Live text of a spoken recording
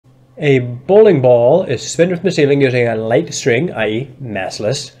A bowling ball is suspended from the ceiling using a light string, i.e.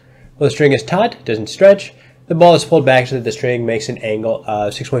 massless. Well, the string is taut, doesn't stretch. The ball is pulled back so that the string makes an angle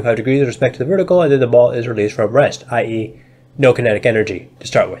of 6.5 degrees with respect to the vertical, and then the ball is released from rest, i.e. no kinetic energy to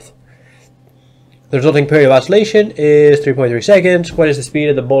start with. The resulting period of oscillation is 3.3 seconds. What is the speed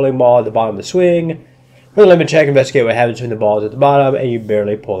of the bowling ball at the bottom of the swing? We're going to limit check, investigate what happens when the ball is at the bottom, and you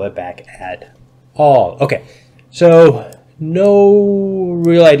barely pull it back at all. Okay, so no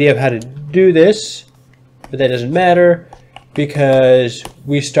real idea of how to do this, but that doesn't matter because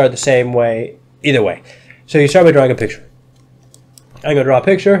we start the same way either way. So you start by drawing a picture. I'm going to draw a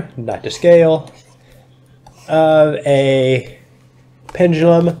picture, not to scale, of a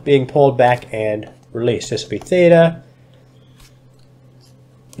pendulum being pulled back and released. This will be theta.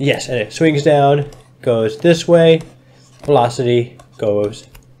 Yes, and it swings down, goes this way, velocity goes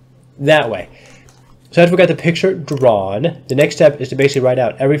that way. So after we got the picture drawn, the next step is to basically write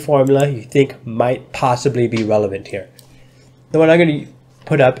out every formula you think might possibly be relevant here. The one I'm going to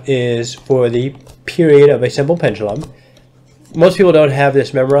put up is for the period of a simple pendulum. Most people don't have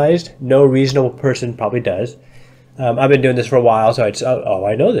this memorized. No reasonable person probably does. I've been doing this for a while, so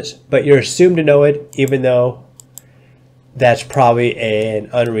I know this. But you're assumed to know it, even though that's probably an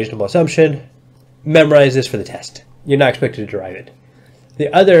unreasonable assumption. Memorize this for the test. You're not expected to derive it.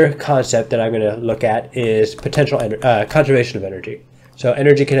 The other concept that I'm going to look at is potential conservation of energy. So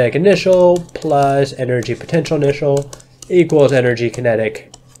energy kinetic initial plus energy potential initial equals energy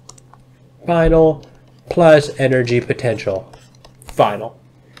kinetic final plus energy potential final.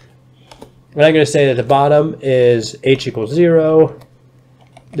 And I'm going to say that the bottom is h equals 0.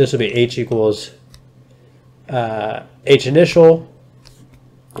 This will be h equals h initial.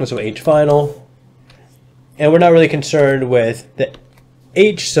 This will be h final. And we're not really concerned with the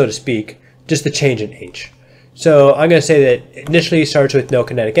h, so to speak, just the change in h. So I'm going to say that initially starts with no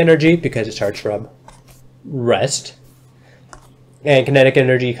kinetic energy because it starts from rest. And kinetic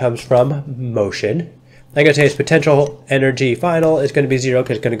energy comes from motion. I'm going to say its potential energy final is going to be 0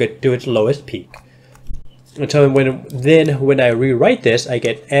 because it's going to go to its lowest peak. And so when I rewrite this, I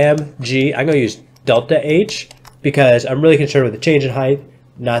get mg. I'm going to use delta h because I'm really concerned with the change in height,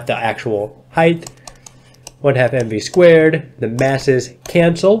 not the actual height. 1/2 mv squared. The masses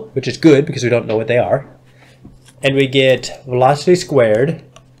cancel, which is good because we don't know what they are. And we get velocity squared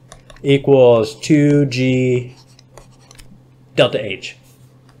equals 2g delta h.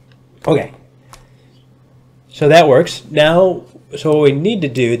 Okay. So that works. Now, so what we need to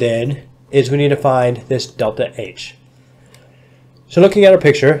do then is we need to find this delta h. So looking at our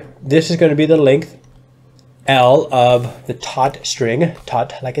picture, this is going to be the length L of the taut string,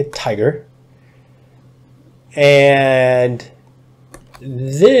 taut like a tiger. And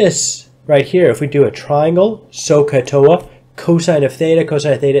this right here, if we do a triangle, SOHCAHTOA, cosine of theta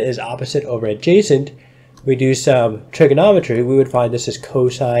is opposite over adjacent. We do some trigonometry, we would find this is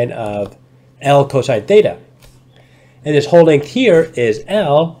cosine of L cosine theta. And this whole length here is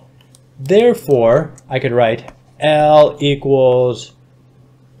L, therefore I could write L equals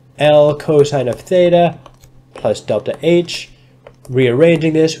L cosine of theta plus delta H.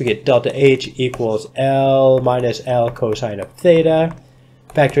 Rearranging this, we get delta H equals L minus L cosine of theta.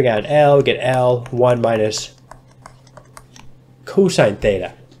 Factoring out L, we get L 1 minus cosine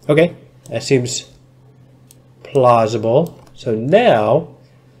theta. Okay, that seems plausible. So now,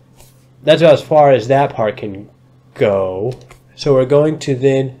 that's about as far as that part can go. So we're going to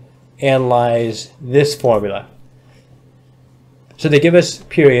then analyze this formula. So they give us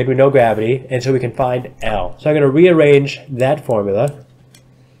period, we know gravity, and so we can find L. So I'm going to rearrange that formula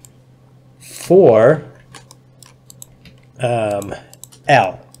for L.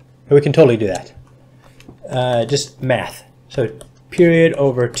 And we can totally do that. Just math. So period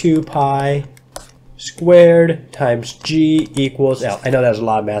over 2 pi squared times g equals L. I know that was a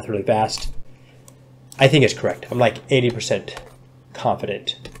lot of math really fast. I think it's correct. I'm like 80%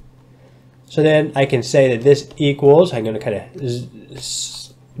 confident. So then I can say that this equals, I'm going to kind of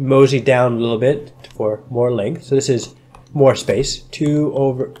mosey down a little bit for more length. So this is more space. 2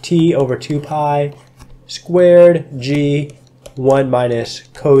 over t over 2 pi squared g 1 minus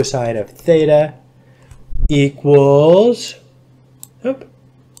cosine of theta equals, put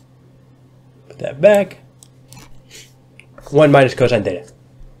that back, 1 minus cosine theta.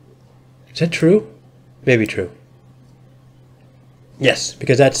 Is that true? Maybe true. Yes,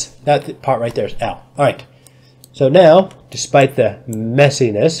 because that part right there is L. All right. So now, despite the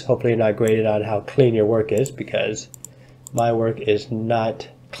messiness, hopefully you're not graded on how clean your work is, because my work is not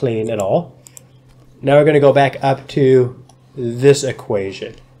clean at all. Now we're going to go back up to this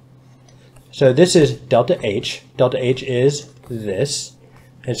equation. So this is delta H. Delta H is this.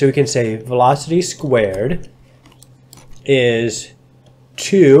 And so we can say velocity squared is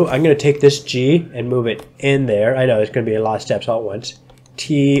 2. I'm going to take this g and move it in there. I know it's going to be a lot of steps all at once.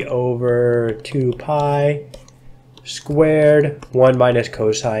 T over 2 pi squared 1 minus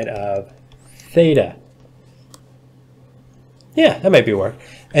cosine of theta. Yeah, that might be work.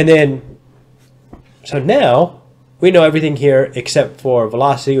 And then, so now we know everything here except for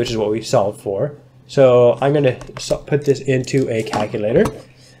velocity, which is what we solved for. So I'm going to put this into a calculator.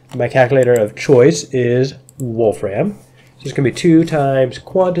 My calculator of choice is Wolfram. So it's going to be 2 times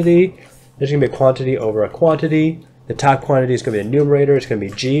quantity. There's going to be a quantity over a quantity. The top quantity is going to be the numerator. It's going to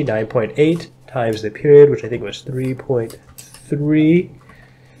be g, 9.8, times the period, which I think was 3.3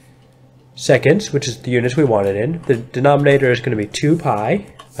 seconds, which is the units we wanted in. The denominator is going to be 2 pi.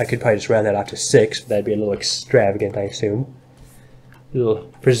 I could probably just round that off to 6. But that'd be a little extravagant, I assume. A little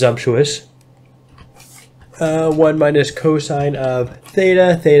presumptuous. 1 minus cosine of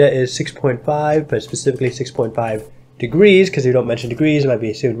theta. Theta is 6.5, but specifically 6.5 degrees, because we don't mention degrees, it might be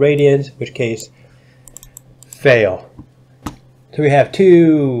assumed radians, in which case, fail. So we have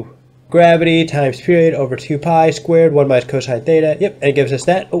 2 gravity times period over 2 pi squared, 1 minus cosine theta. Yep, and it gives us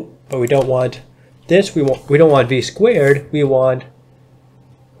that. Oh, but we don't want this. We don't want v squared. We want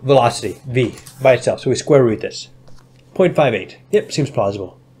velocity, v, by itself. So we square root this. 0.58. Yep, seems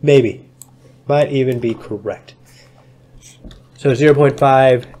plausible. Maybe. Might even be correct. So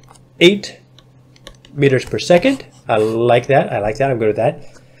 0.58 meters per second. I like that. I'm good with that.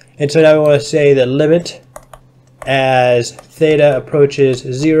 And so now we want to say the limit as theta approaches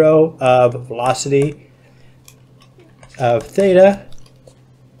 0 of velocity of theta.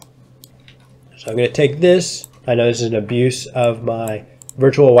 So I'm going to take this. I know this is an abuse of my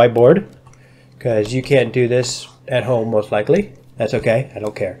virtual whiteboard because you can't do this at home most likely. That's okay. I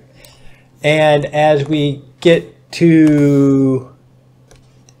don't care. And as we get to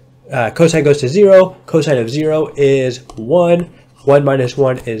cosine goes to 0. Cosine of 0 is 1. 1 minus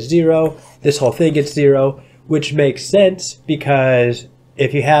 1 is 0. This whole thing gets 0, which makes sense because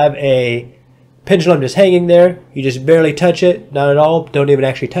if you have a pendulum just hanging there, you just barely touch it, not at all, don't even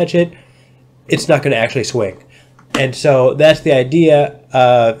actually touch it, it's not going to actually swing. And so that's the idea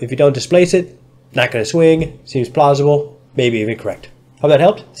of if you don't displace it, not going to swing. Seems plausible, maybe even correct. Hope that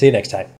helped. See you next time.